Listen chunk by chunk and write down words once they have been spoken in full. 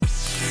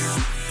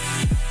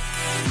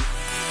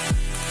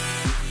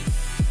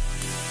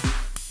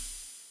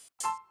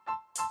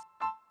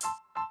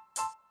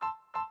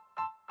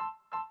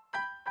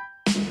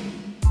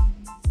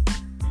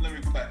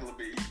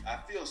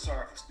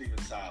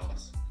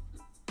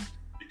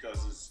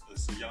because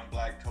it's a young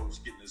black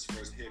coach getting his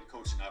first head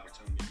coaching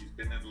opportunity. He's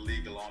been in the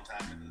league a long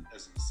time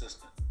as an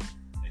assistant,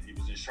 and he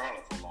was in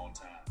Charlotte for a long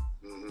time.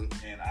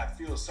 And I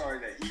feel sorry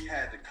that he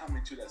had to come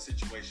into that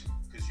situation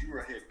because you were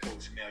a head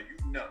coach. Now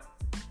you know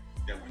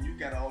that when you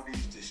got all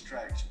these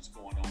distractions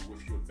going on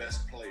with your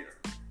best player,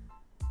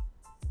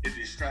 it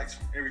distracts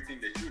from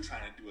everything that you're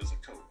trying to do as a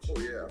coach.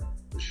 Oh yeah,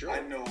 for sure. I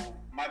know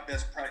my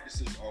best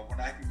practices are when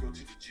I can go to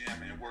the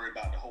gym and worry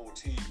about the whole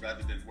team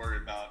rather than worry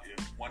about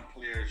if one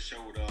player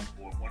showed up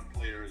or one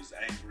player is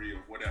angry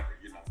or whatever,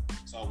 you know.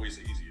 It's always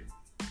easier.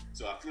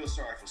 So I feel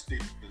sorry for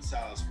Stephen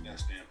Silas from that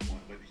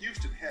standpoint. But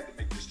Houston had to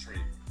make this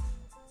trade.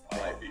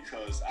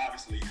 Because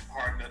obviously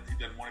Harden, he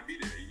doesn't want to be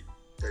there.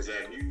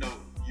 Exactly. And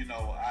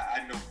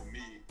I know for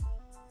me,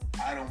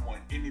 I don't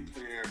want any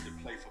player to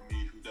play for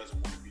me who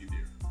doesn't want to be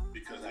there.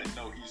 Because I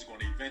know he's going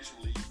to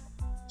eventually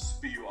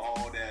spew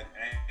all that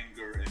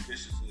anger and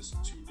viciousness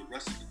to the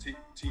rest of the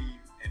team,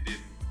 and then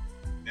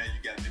now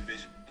you got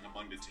division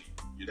among the team.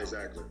 You know?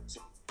 Exactly.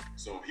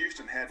 So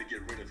Houston had to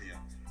get rid of him,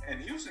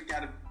 and Houston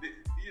got to,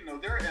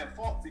 they're at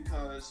fault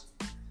because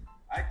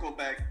I go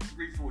back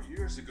 3-4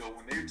 years ago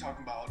when they were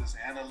talking about all this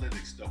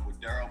analytics stuff with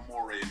Daryl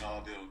Morey and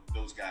all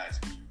those guys.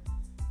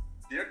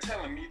 They're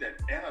telling me that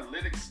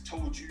analytics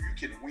told you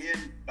can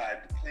win by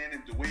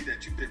playing the way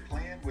that you've been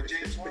playing with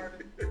James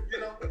Harden.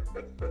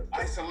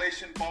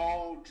 Isolation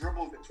ball,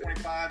 dribble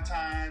 25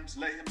 times,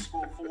 let him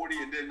score 40,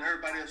 and then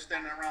everybody else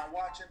standing around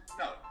watching.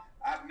 No,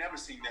 I've never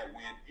seen that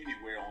win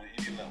anywhere on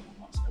any level.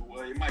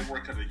 Well, it might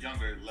work at a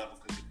younger level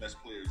because the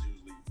best players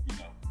usually,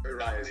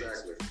 Right,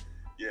 exactly.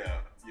 Yeah,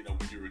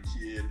 when you're a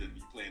kid and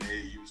you playing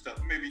AAU stuff,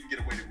 maybe you can get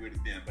away with it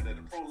then. But at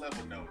the pro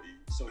level, no.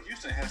 So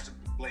Houston has to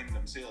blame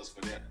themselves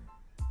for that.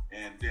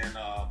 And then,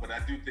 but I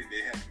do think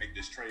they have to make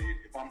this trade.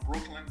 If I'm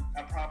Brooklyn,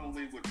 I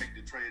probably would make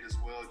the trade as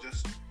well,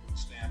 just from the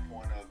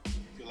standpoint of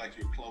you feel like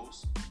you're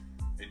close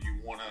and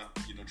you want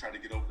to, try to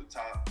get over the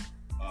top.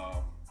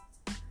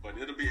 But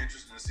it'll be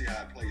interesting to see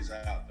how it plays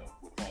out, though,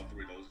 with all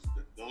three of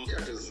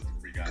those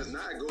three guys. Because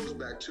now it goes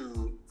back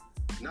to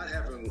not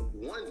having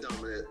one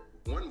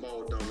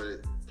ball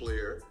dominant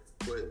player,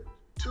 but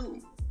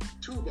two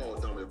ball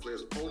dominant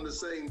players on the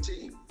same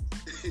team.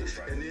 That's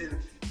right.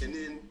 and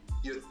then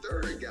your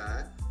third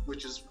guy,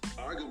 which is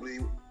arguably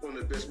one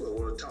of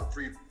the top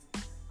 3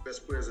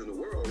 best players in the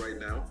world right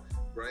now,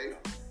 right?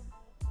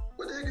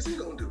 What the heck is he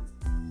gonna do?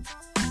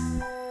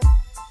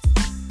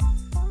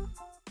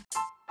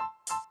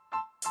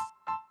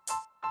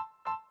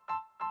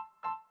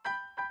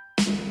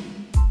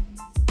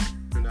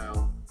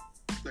 Now,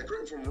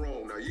 correct me if I'm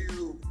wrong. Now,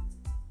 you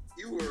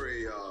were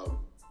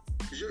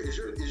is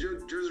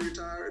your jersey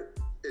retired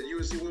at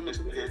UNC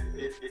Wilmington?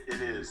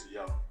 It is.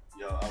 Yo,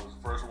 I was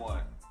the first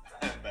one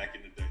back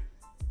in the day.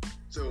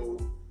 So,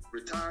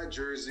 retired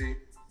jersey,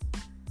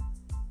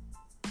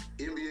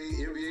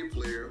 NBA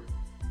player,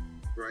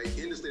 right,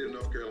 in the state of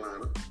North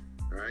Carolina,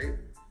 right?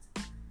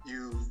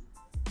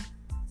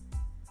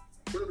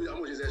 I'm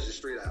gonna just ask you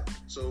straight out.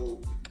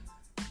 So,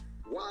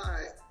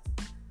 why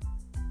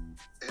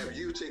have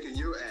you taken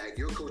your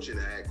coaching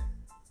act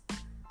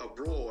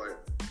abroad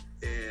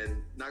and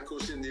not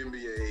coaching the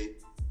NBA,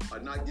 or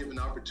not given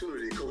the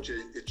opportunity to coach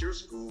at your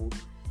school,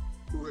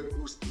 who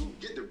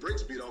get the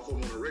brakes beat off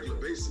them on a regular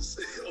basis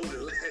over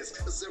the last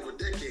several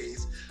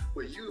decades,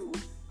 where you,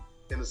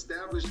 an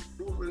established,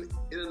 proven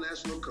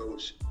international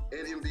coach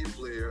and NBA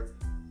player,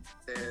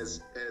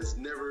 has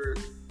never,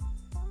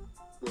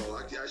 well,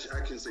 I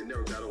can say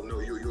never because I don't know.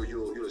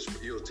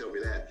 You'll tell me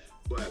that.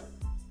 But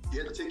you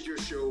had to take your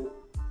show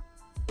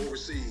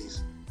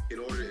overseas in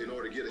order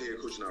to get a head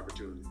coaching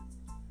opportunity.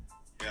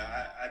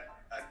 Yeah,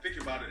 I think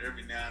about it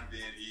every now and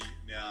then.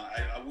 Now,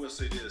 I will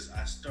say this.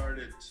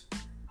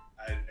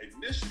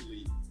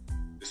 Initially,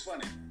 it's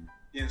funny.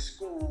 In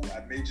school,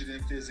 I majored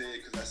in phys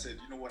ed because I said,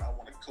 I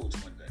want to coach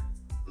one day.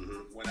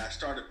 Mm-hmm. When I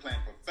started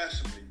playing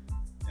professionally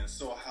and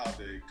saw how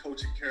the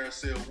coaching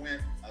carousel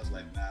went, I was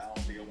like, nah, I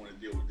don't think I want to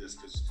deal with this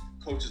because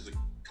coaches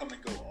come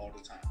and go all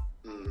the time.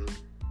 Mm-hmm.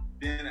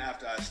 Then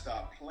after I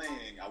stopped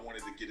playing, I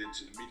wanted to get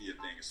into the media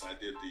thing. So I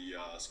did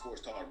the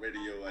sports talk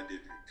radio, I did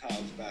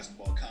college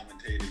basketball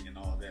commentating and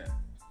all that.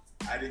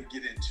 I didn't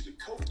get into the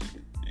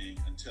coaching thing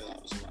until I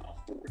was around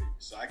 40.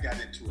 So I got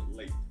into it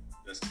late.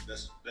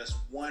 That's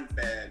one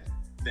bad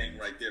thing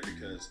right there,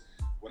 because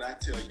what I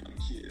tell young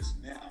kids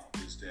now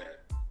is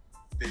that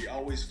they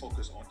always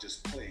focus on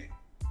just playing.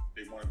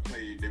 They want to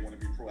play, they want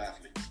to be pro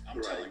athletes.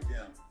 I'm telling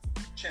them,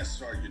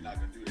 chances are you're not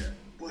going to do that.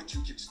 But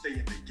you can stay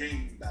in the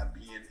game by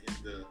being in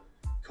the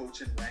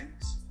coaching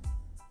ranks,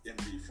 in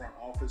the front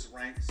office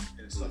ranks,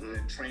 and stuff,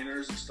 and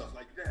trainers and stuff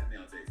like that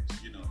nowadays,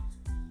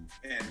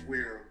 And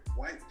where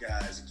white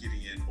guys get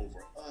in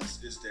over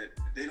us is that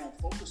they don't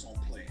focus on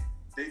playing.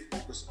 They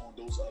focus on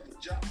those other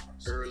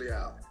jobs. Early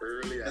out.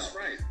 That's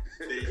right.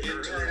 They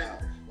intern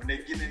when they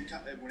get in.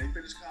 When they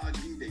finish college,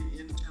 they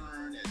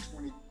intern at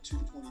 22,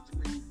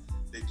 23.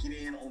 They get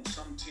in on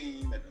some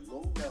team at the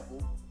low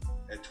level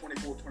at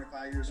 24,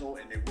 25 years old,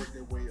 and they work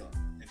their way up.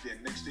 And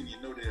then next thing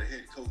you know, they're a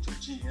head coach or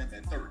GM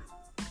at 30.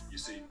 You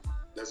see,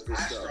 That's good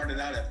I stuff. started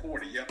out at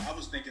 40. Yep, I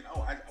was thinking, I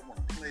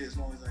want to play as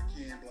long as I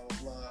can, blah,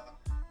 blah, blah.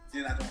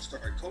 Then I don't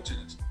start coaching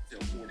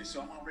until 40,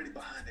 so I'm already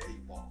behind the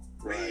 8 ball.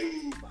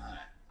 Way behind.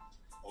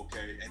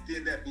 Okay, and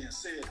then that being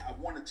said, I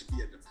wanted to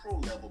be at the pro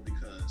level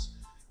because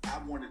I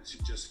wanted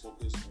to just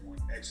focus on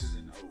X's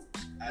and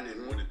O's. I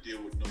didn't want to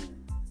deal with no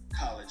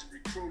college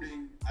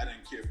recruiting. I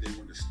didn't care if they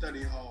went to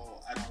study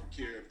hall. I don't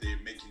care if they're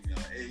making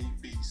A,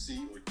 B,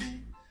 C, or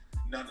D.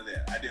 None of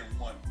that. I didn't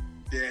want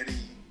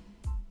daddy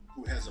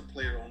who has a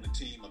player on the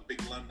team, a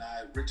big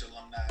alumni, rich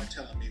alumni,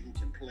 telling me who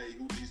can play,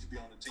 who needs to be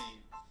on the team.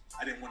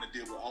 I didn't want to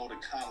deal with all the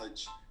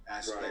college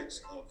aspects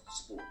of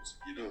sports,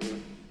 you know.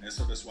 And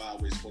so that's why I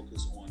always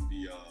focus on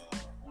the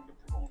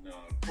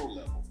pro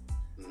level.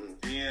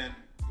 And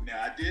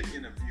now I did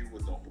interview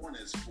with the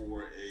Hornets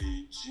for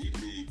a G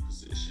League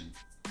position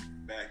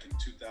back in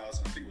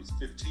 2000, I think it was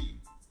 15.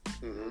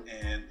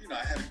 And you know,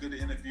 I had a good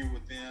interview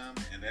with them.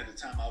 And at the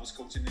time, I was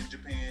coaching in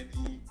Japan,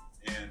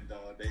 and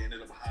they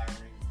ended up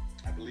hiring.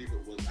 I believe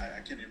it was,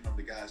 I can't even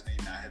remember the guy's name.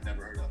 I had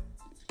never heard of.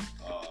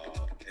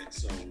 And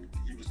so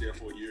he was there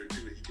for a year or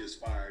two. He gets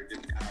fired.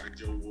 Then they hired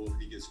Joe Wolf.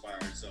 He gets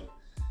fired. So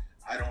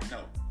I don't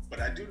know, but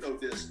I do know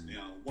this. You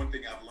know, one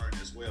thing I've learned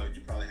as well.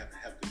 You probably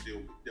have to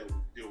deal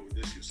with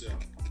this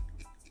yourself.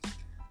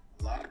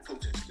 A lot of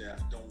coaching staff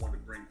don't want to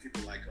bring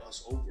people like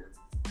us over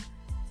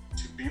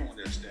to be on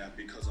their staff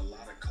because a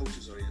lot of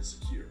coaches are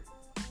insecure.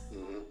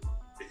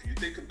 If you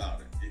think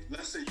about it, if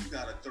let's say you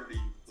got a 30,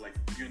 like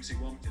UNC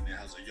Wilmington, that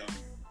has a young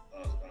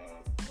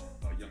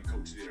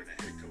coach there,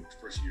 the head coach,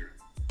 first year,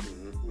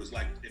 who is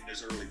like in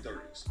his early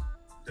 30s.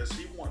 Does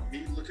he want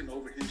me looking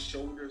over his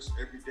shoulders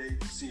every day,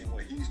 seeing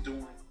what he's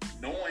doing,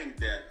 knowing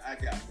that I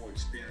got more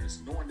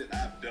experience, knowing that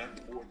I've done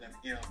more than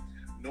him,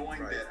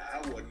 knowing that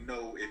I would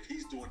know if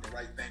he's doing the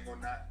right thing or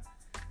not?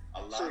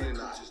 A lot of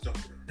coaches don't.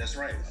 That's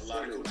right. A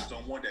lot of coaches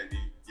don't want that.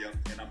 Yep.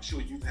 And I'm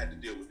sure you've had to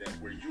deal with that,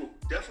 where you're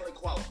definitely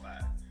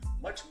qualified,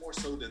 much more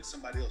so than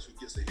somebody else who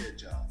gets a head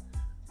job.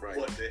 Right.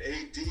 But the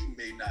AD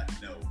may not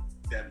know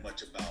that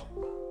much about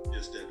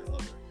this, that, and the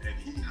other, and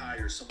he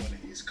hires someone that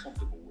he's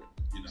comfortable with.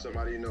 You know,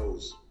 somebody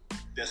knows.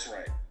 That's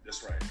right.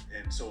 That's right.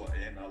 And so,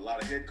 and a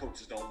lot of head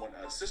coaches don't want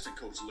an assistant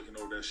coach looking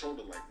over their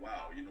shoulder like,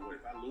 wow, you know what?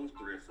 If I lose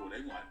 3 or 4,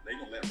 they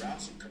gonna let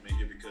Ralston come in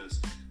here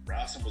because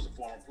Ralston was a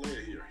former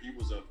player here.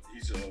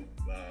 He's a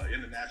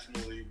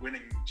internationally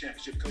winning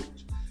championship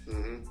coach.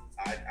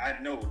 I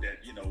know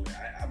that, you know,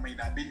 I may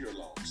not be here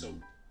long, so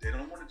they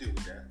don't want to deal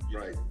with that. You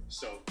know?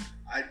 So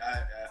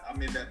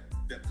I'm in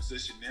that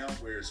position now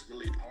where it's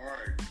really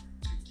hard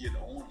to get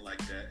on like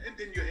that. And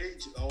then your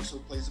age also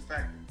plays a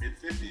factor.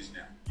 Mid-50s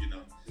now, you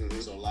know.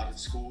 So a lot of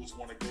schools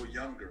want to go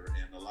younger,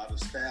 and a lot of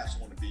staffs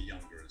want to be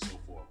younger and so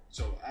forth.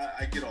 So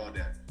I get all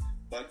that.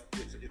 But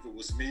if it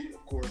was me,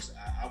 of course,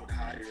 I would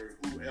hire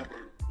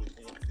whoever was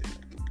going to do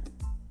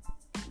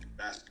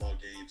basketball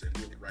games and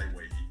do it the right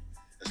way,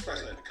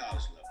 especially at the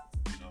college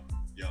level, you know.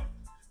 Yeah.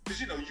 Because,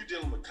 you know, you're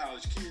dealing with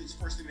college kids.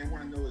 First thing they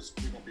want to know is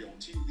we're going to be on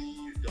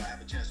TV. Do I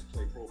have a chance to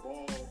play pro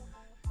ball?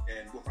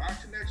 And with our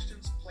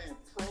connections, playing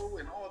pro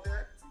and all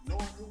that,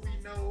 knowing who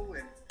we know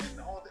and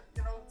all that,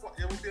 you know,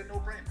 it would be a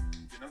no-brainer,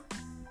 you know?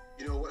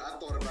 You know what? I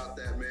thought about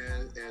that,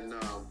 man, and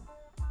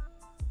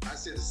I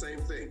said the same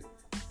thing.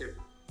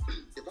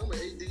 If I'm an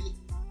AD,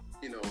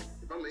 you know,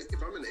 if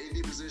I'm in the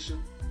AD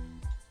position,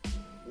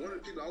 one of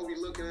the people I would be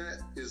looking at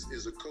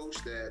is a coach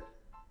that,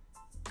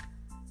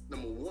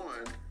 number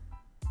one,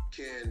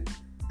 can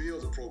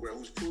build a program,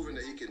 who's proven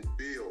that he can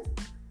build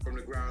from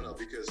the ground up.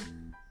 Because,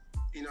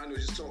 you know, I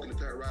was just talking to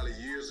Pat Riley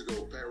years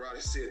ago. Pat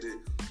Riley said that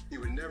he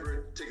would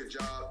never take a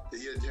job that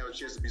he didn't have a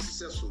chance to be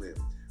successful in.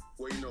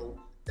 Well, you know,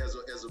 as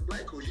a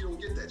black coach, you don't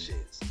get that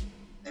chance.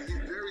 And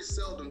very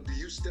seldom do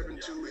you step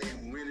into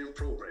a winning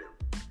program.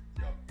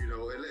 You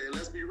know, and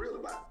let's be real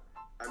about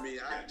it. I mean,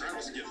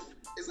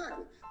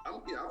 exactly.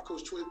 I've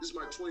coached this is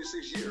my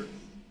 26th year,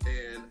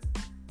 and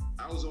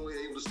I was only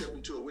able to step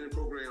into a winning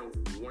program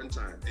one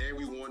time, and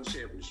we won the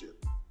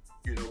championship.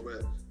 You know,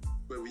 but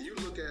when you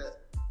look at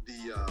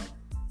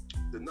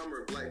the number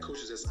of black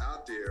coaches that's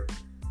out there,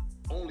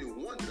 only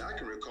one that I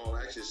can recall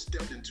actually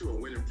stepped into a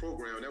winning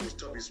program. That was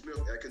Tubby Smith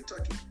at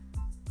Kentucky,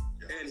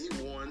 and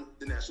he won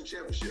the national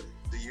championship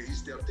the year he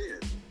stepped in.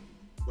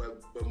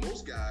 But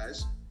most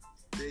guys,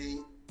 they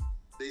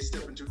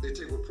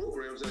take over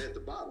programs that are at the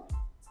bottom.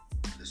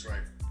 That's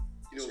right.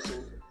 You know,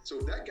 so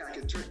if that guy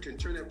can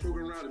turn that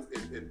program around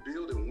and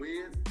build and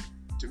win,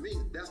 to me,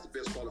 that's the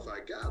best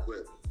qualified guy.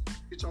 But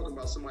you're talking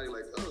about somebody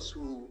like us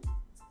who,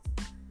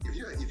 if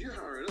you're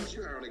hiring us,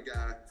 you're hiring a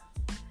guy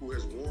who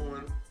has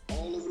won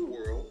all over the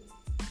world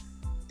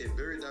in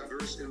very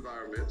diverse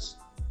environments,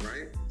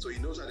 right? So he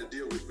knows how to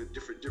deal with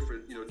different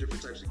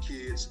types of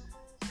kids.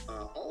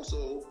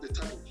 Also, the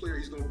type of player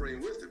he's going to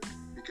bring with him.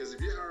 Because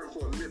if you're hiring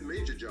for a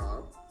mid-major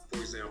job, for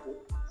example,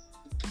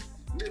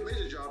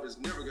 mid-major job is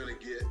never going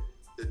to get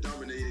the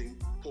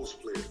dominating post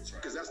player,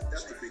 because that's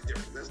the big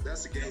difference.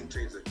 That's the game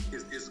changer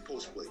is the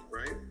post play,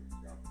 right?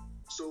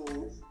 So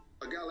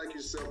a guy like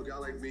yourself, a guy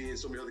like me, and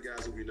so many other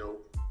guys that we know,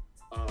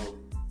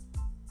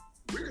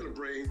 we're going to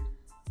bring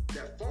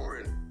that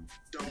foreign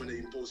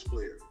dominating post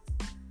player,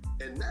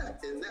 and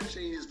that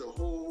changes the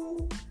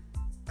whole.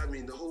 I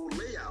mean, the whole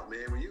layout,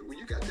 man. When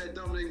you got that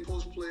dominating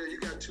post player, you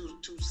got two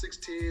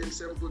 6'10",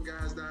 7-foot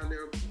guys down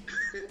there,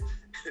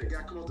 and a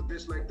guy come off the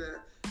bench like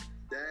that.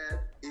 That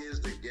is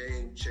the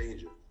game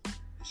changer.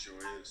 It sure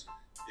is.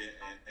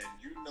 And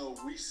you know,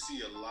 we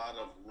see a lot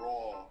of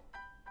raw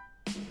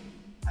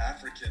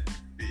African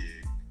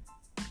big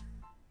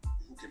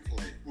who can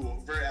play, who are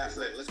very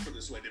athletic. Let's put it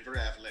this way, they're very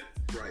athletic.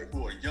 Right.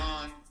 Who are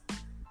young,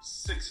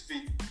 6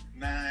 feet,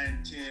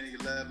 9, 10,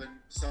 11,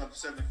 some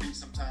 7 feet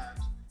sometimes,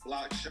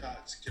 block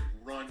shots, can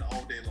run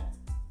all day long,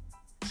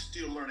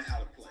 still learning how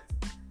to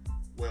play.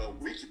 Well,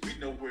 we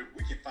know where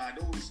we can find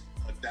those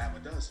a dime a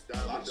dozen.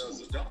 A lot of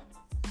schools don't.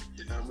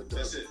 You know,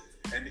 that's it.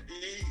 And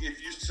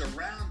if you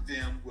surround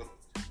them with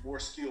more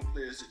skilled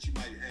players that you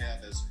might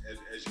have as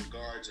your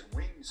guards and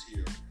wings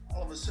here,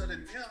 all of a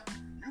sudden, yeah,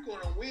 you're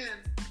going to win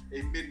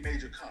a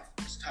mid-major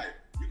conference title.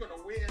 You're going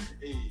to win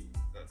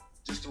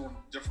just throwing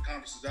different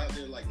conferences out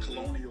there like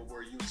Colonial,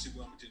 where UNC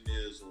Wilmington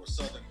is, or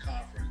Southern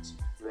Conference.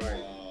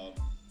 Right.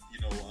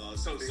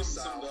 Some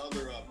of the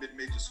other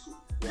mid-major schools.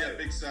 Right. Yeah,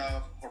 Big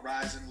South,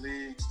 Horizon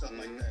League, stuff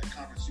like that,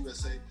 Conference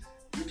USA.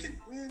 You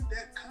can win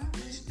that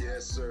conference.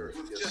 Yes, sir.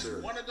 With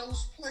just one of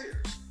those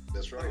players.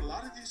 That's right. But a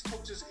lot of these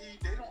coaches,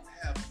 they don't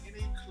have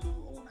any clue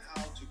on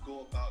how to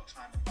go about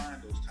trying to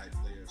find those type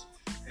players.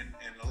 And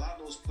a lot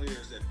of those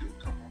players that do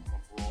come from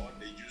abroad,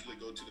 they usually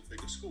go to the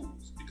bigger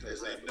schools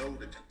because they know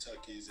the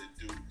Kentuckys and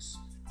Dukes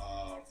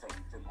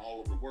from all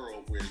over the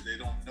world, whereas they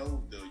don't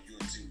know the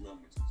UNC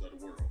Wilmingtons of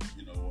the world,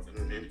 you know, or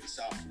maybe the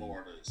South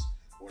Floridas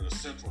or the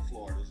Central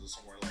Floridas or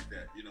somewhere like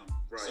that, you know.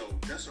 Right. So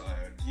that's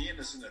again,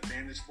 it's an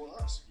advantage for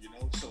us, you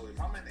know. So if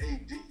I'm an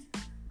AD,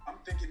 I'm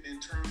thinking in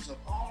terms of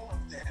all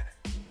of that,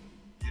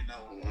 you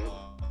know,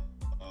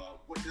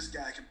 what this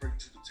guy can bring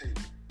to the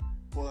table.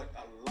 But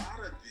a lot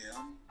of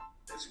them,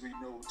 as we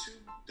know too,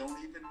 don't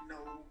even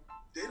know.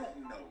 They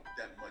don't know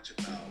that much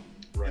about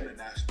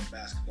international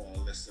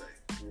basketball, let's say,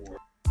 or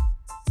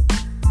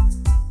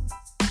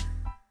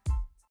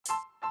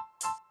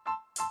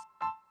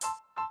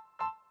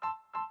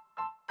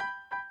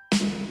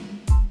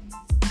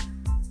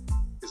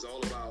it's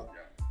all about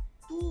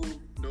who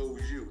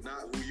knows you,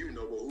 not who you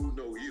know, but who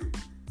know you,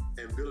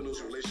 and building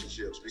those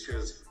relationships.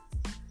 Because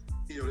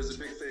there's a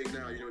big thing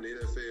now, in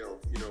the NFL,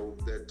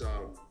 that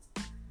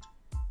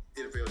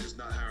NFL is just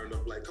not hiring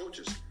enough black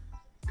coaches.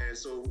 And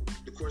so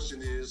the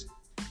question is,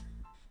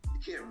 you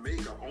can't make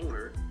an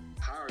owner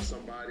hire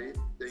somebody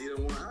that he don't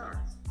want to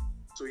hire.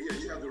 So yeah,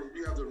 you have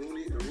the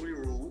Rooney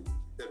rule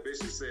that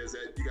basically says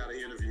that you got to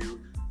interview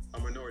a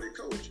minority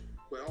coach.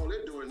 But all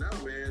they're doing now,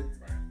 man,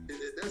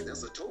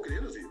 that's a token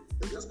interview.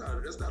 That's not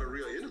a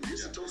real interview.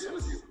 It's a token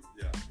interview.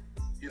 Yeah.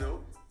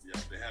 Yeah,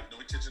 they have no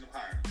intention of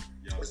hiring.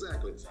 Yeah.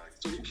 Exactly.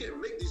 So you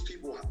can't make these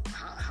people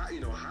hire.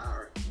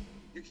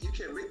 You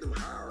can't make them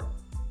hire,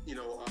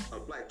 a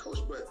black coach.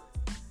 But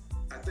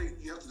I think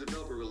you have to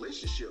develop a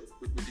relationship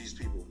with these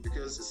people,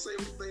 because it's the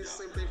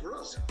same thing for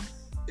us.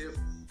 If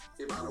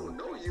I don't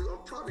know you,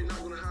 I'm probably not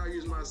going to hire you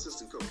as my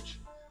assistant coach.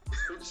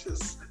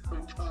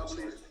 I'm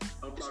probably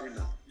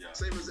not. Yeah.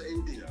 Same as an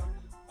AD. Yeah.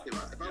 If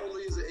I don't know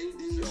you as an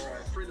AD, or a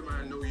friend of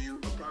mine know you,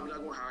 I'm probably not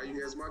going to hire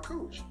you as my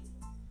coach.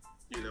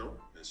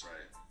 That's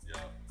right.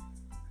 Yeah.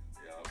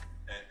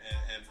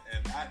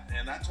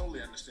 And I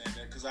totally understand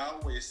that, because I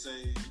always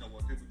say,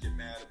 when people get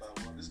mad about,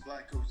 well, this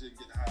black coach didn't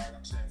get hired,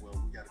 I'm saying, well,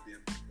 we got to be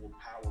in more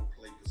power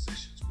play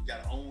positions. We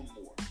got to own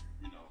more.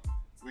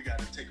 We got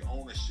to take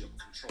ownership,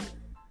 control,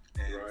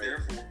 and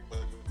therefore,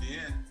 but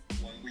then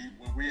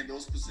when we're in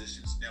those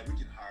positions, now we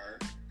can hire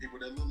people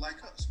that look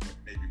like us, but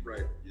maybe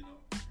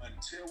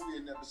until we're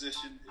in that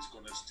position, it's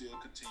going to still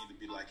continue to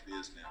be like it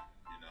is now.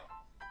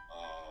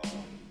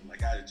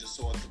 Like I just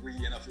saw 3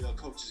 NFL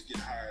coaches get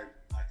hired,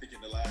 I think,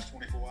 in the last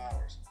 24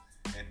 hours.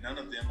 And none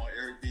of them are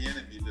Eric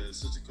Bieniemy, the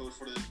assistant coach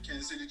for the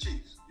Kansas City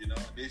Chiefs.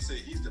 They say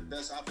he's the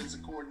best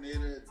offensive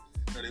coordinator.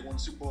 They won the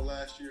Super Bowl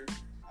last year.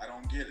 I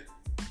don't get it.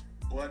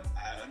 But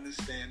I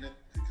understand it,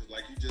 because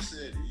like you just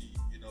said,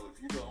 if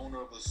you're the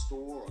owner of a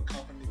store or a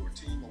company or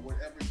team or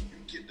whatever, you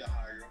get to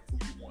hire who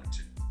you want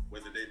to.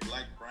 Whether they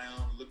black,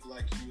 brown, look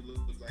like you,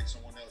 look like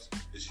someone else,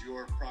 it's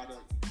your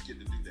product, you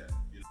get to do that.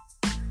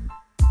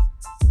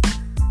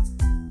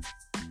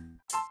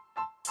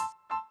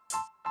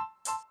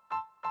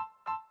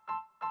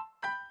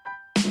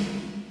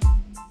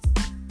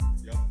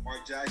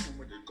 Mark Jackson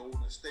went to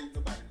Golden State.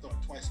 Nobody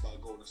thought twice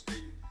about Golden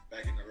State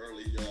back in the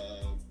early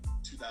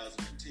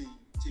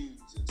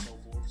 2010s and so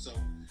forth. So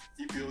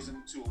he builds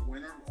into a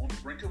winner, on the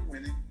brink of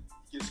winning,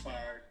 gets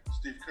fired.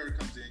 Steve Kerr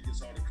comes in,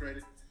 gets all the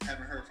credit.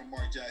 Haven't heard from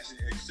Mark Jackson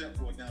except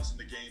for announcing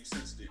the game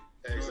since then.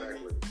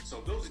 Exactly.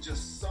 So those are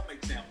just some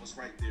examples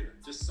right there.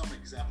 Just some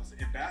examples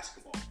in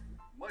basketball.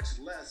 Much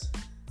less,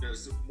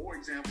 there's more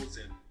examples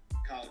in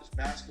college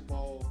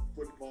basketball,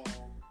 football,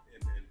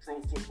 and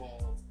pro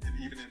football, and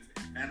even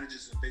in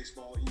managers in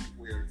baseball,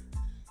 where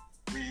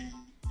we,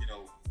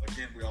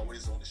 again, we're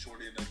always on the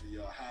short end of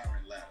the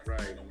hiring ladder.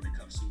 Right. When it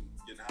comes to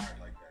getting hired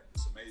like that.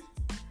 It's amazing.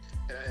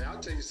 And I'll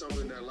tell you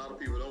something that a lot of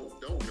people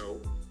don't know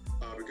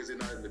because they're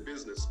not in the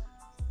business.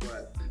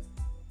 But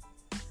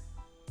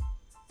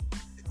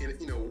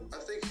I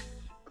think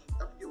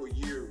I forget what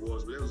year it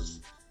was, but it was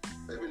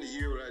maybe the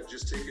year when I had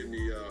just taken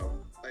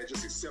I had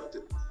just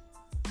accepted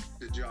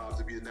the job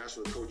to be the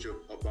national coach of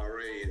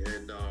Bahrain,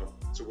 and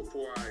so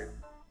before I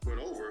went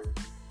over,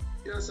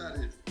 I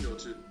decided to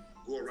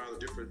go around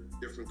the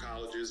different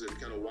colleges and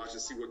kind of watch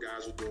and see what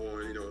guys were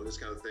doing, this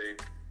kind of thing.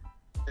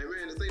 And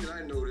man, the thing that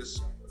I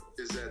noticed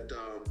is that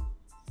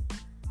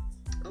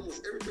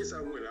almost every place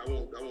I went, I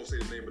won't say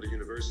the name of the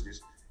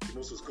universities.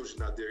 Most of those coaches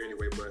not there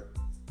anyway, but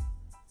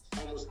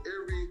almost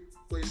every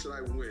place that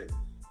I went,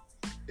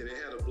 and they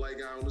had a black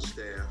guy on the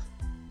staff.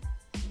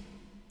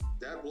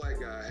 That black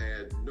guy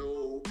had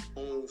no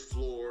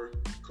on-floor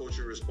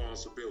coaching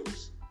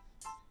responsibilities.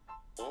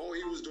 All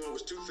he was doing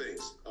was two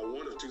things,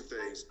 one of two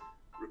things: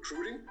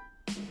 recruiting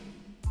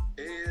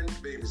and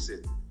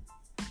babysitting.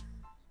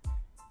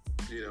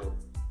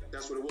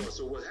 That's what it was.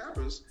 So what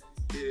happens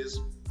is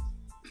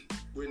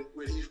when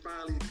he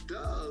finally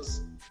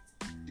does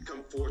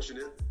become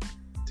fortunate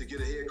to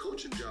get a head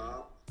coaching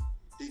job,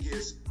 he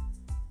gets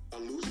a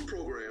losing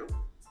program,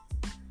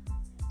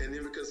 and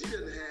then because he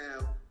doesn't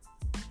have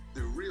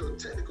the real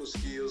technical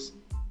skills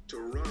to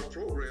run a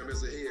program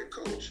as a head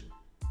coach,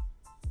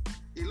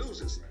 he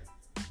loses.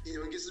 He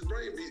gets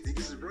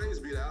his brains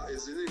beat out, and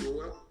then they go,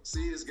 well,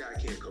 see, this guy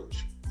can't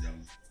coach. Yeah.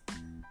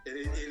 And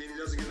he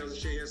doesn't get another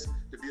chance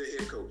to be a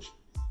head coach.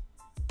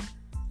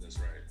 That's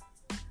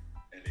right.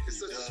 And if it's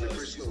he such does, a slippery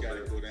he's slope. got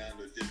to go down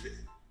to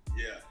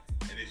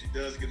and if he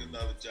does get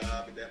another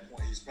job at that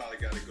point, he's probably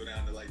got to go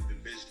down to like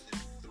Division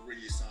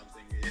 3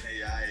 something,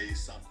 NAIA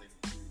something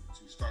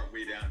to start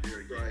way down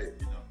there again. Right.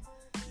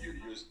 You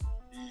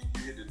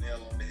hit the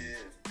nail on the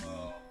head.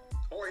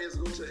 Or he has to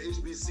go to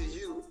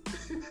HBCU,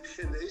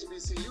 and the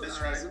HBCU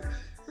hires him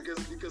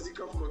because he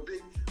come from a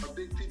big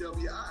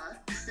PWI,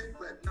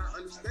 but not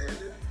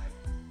understanding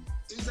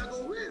he's not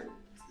gonna win.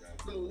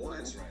 Number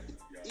one,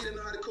 he didn't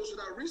know how to coach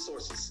without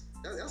resources.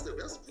 That's the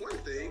one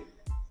thing,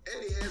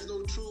 and he has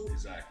no true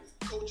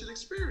coaching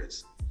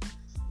experience.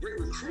 Great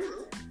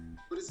recruiter,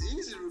 but it's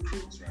easy to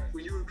recruit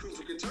when you recruit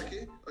for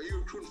Kentucky or you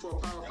recruiting for a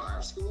Power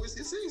 5 school. It's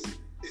easy.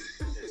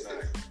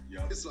 Exactly.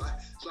 Yep. It's like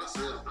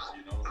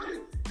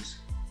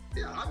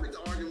I make the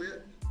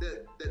argument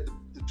that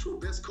the true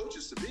best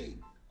coaches to me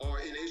are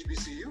in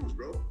HBCUs,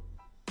 bro.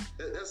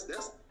 That's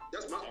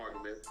my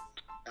argument.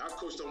 I've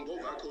coached on both.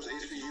 I coached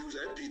HBCUs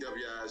and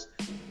PWIs.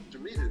 To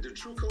me, the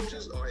true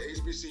coaches are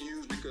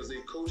HBCUs because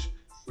they coach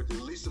with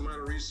the least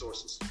amount of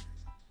resources,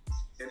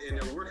 and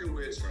they're working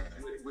with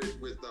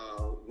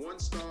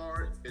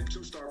 1-star and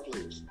 2-star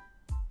players.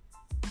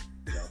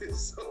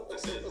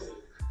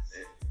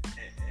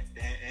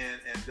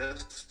 And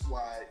that's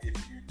why if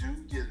you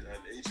do get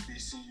an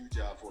HBCU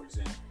job, for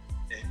example,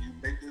 and you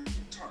make the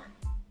turn,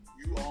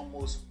 you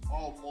almost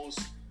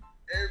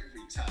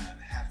every time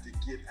have to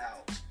get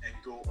out and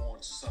go on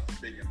to something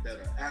big and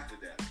better after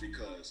that,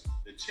 because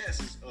the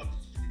chances of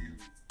you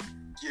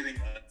getting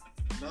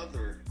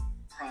another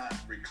prime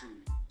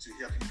recruit to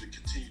help you to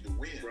continue to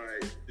win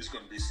is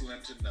going to be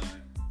slim to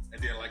none.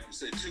 And then, like you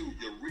said too,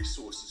 your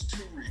resources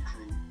to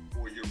recruit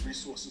or your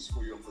resources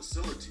for your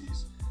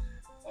facilities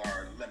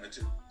are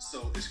limited,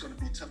 so it's going to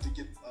be tough to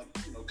get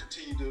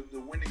continue the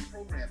winning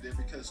program there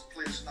because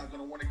players are not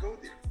going to want to go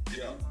there.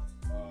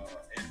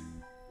 And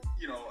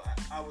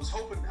I was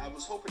hoping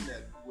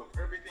that with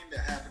everything that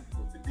happened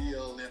with the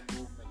BLM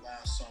movement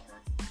last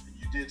summer, and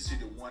you did see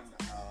the one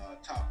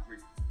top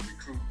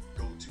recruit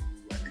go to,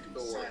 I think it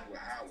was signed with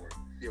Howard.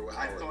 Yeah, with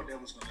Howard. I thought it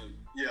was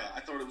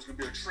going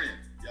to be a trend.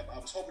 Yep, I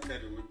was hoping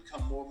that it would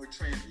become more of a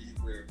trend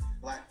where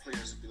black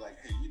players would be like,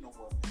 hey, you know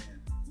what, man?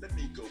 Let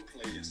me go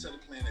play, instead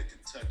of playing at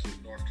Kentucky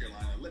or North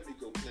Carolina, let me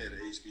go play at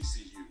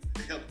HBCU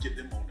to help get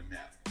them on the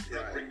map, to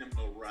help bring them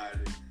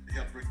notoriety, to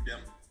help bring them,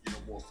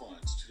 more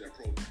funds to that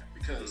program.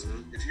 Because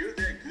if you're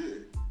that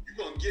good, you're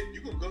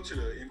gonna go to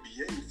the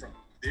NBA from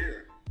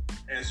there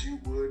as you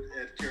would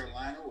at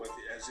Carolina, or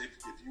as if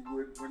you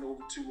would went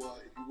over to if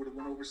you would have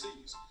went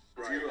overseas.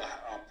 If you're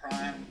a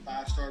prime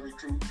 5-star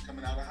recruit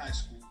coming out of high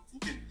school, you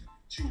can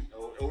choose,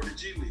 or the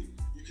G League.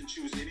 You can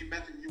choose any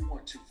method you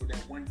want to for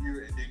that 1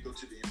 year and then go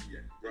to the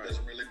NBA. It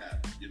doesn't really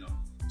matter,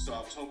 So I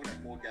was hoping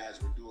that more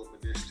guys would do it,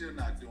 but they're still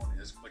not doing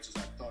it as much as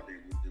I thought they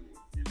would do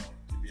it,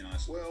 to be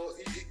honest. Well,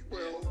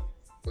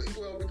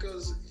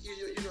 because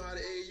you know how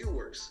the AAU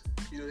works.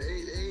 The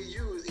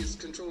AAU is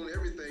controlling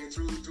everything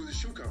through the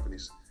shoe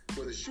companies.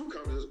 Well, the shoe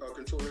companies are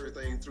controlling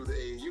everything through the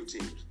AAU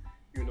teams.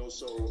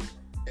 So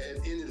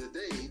at the end of the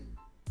day,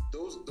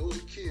 those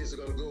kids are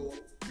going to go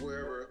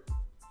wherever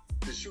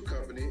the shoe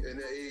company and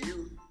the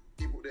AAU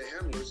people, their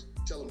handlers,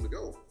 tell them to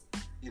go.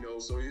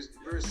 So it's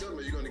very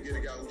similar. You're going to get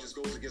a guy who just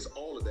goes against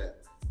all of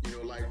that.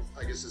 Like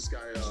I guess this guy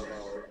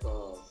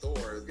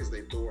Thor, I guess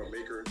they Thor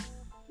Maker,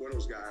 one of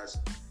those guys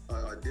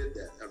did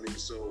that. I mean,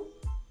 so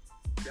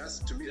that's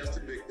to me that's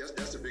the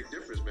big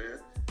difference, man.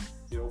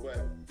 But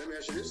let me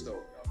ask you this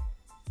though: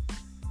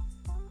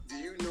 do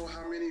you know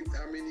how many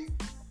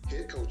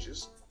head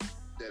coaches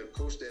that have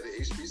coached at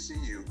a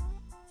HBCU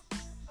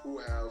who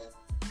have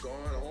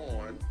gone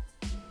on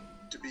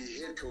to be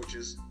head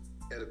coaches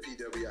at a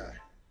PWI?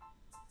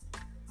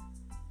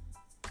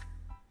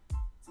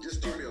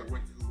 Just give me a... who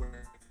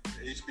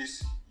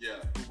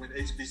went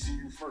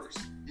HBCU first.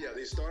 Yeah,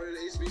 they started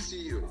at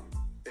HBCU,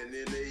 and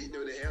then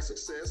they had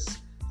success,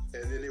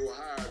 and then they were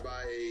hired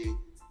by a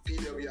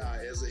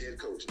PWI as a head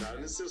coach, not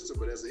an assistant,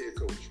 but as a head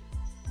coach.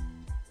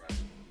 Right.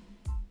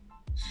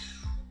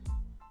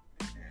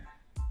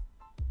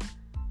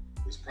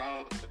 It's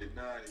probably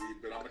none,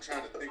 but I'm gonna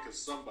try to think of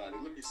somebody.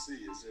 Let me see.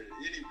 Is there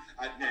any?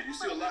 Now you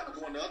see a lot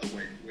going the other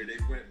way, where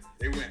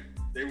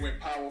they went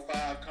Power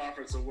 5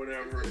 conference or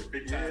whatever,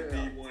 big time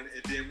D1,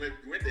 and then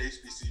went to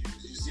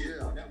HBCUs. You see it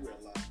going that way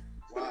a lot.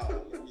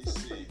 Wow. Let me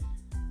see.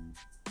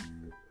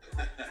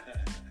 I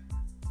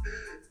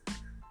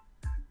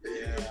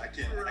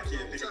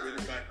can't think of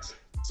anybody.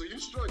 So you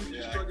struggling?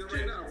 You're struggling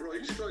right now, bro.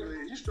 You struggling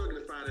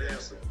to find an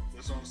answer.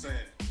 That's what I'm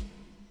saying.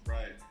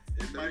 Right.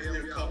 It might be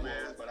a couple,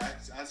 but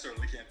I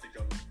certainly can't think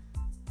of them.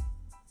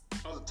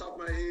 Off the top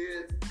of my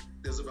head,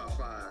 there's about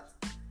 5.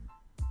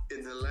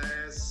 In the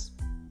last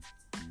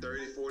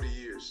 30, 40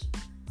 years,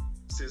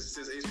 since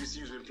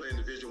HBCU's been playing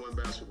Division I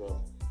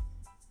basketball,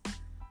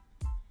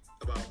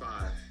 about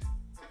 5.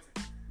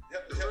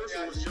 The first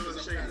one was John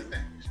Chaney.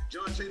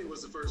 John Chaney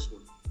was the first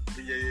one.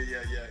 Yeah.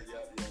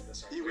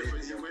 That's right. He went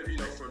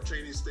from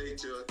Chaney State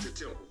to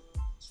Temple.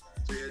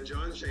 So you had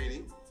John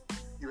Chaney.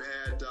 You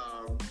had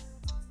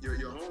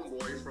your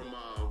homeboy from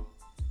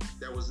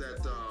that was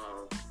at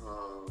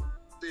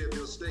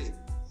Fayetteville State.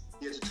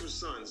 He had your 2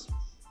 sons.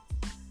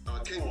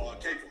 Cable.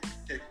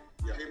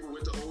 Cable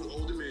went to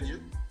Old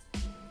Dominion.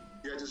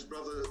 You had this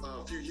brother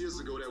a few years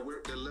ago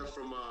that left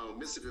from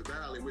Mississippi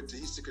Valley, went to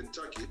Eastern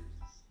Kentucky.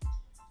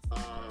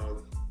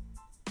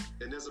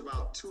 And there's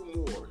about 2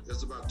 more. I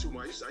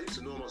used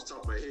to know them off the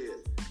top of my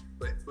head.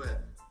 But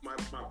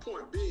my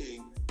point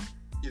being,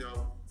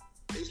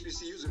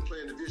 HBCU's been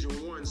playing Division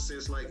I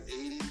since like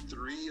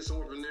 83 or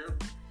somewhere in there.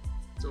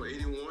 So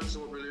 81,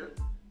 somewhere in there.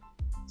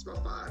 It's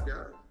about 5,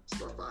 guys.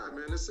 It's about 5,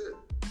 man. That's it.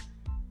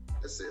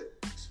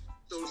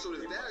 So the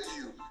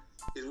value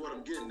is what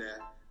I'm getting at.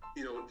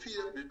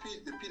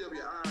 The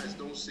PWIs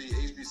don't see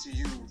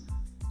HBCU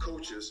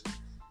coaches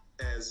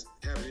as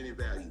having any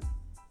value.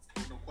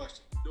 No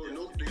question.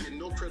 They get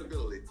no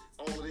credibility.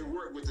 Although they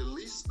work with the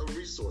least of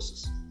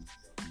resources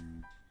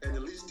and the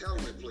least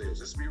talented players.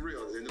 Let's be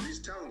real. And the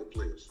least talented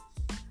players.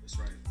 That's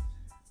right.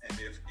 And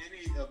if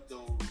any of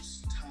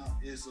those Tom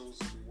Izzos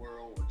of the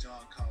world or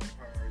John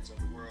Calipari's of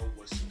the world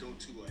was to go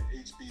to an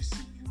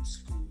HBCU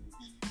school,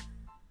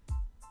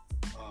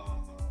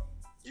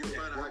 you'll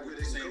find out how good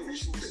they can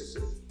coach.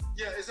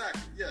 Yeah,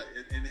 exactly. Yeah,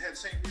 and had the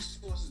same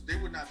resources, they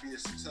would not be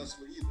as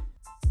successful either.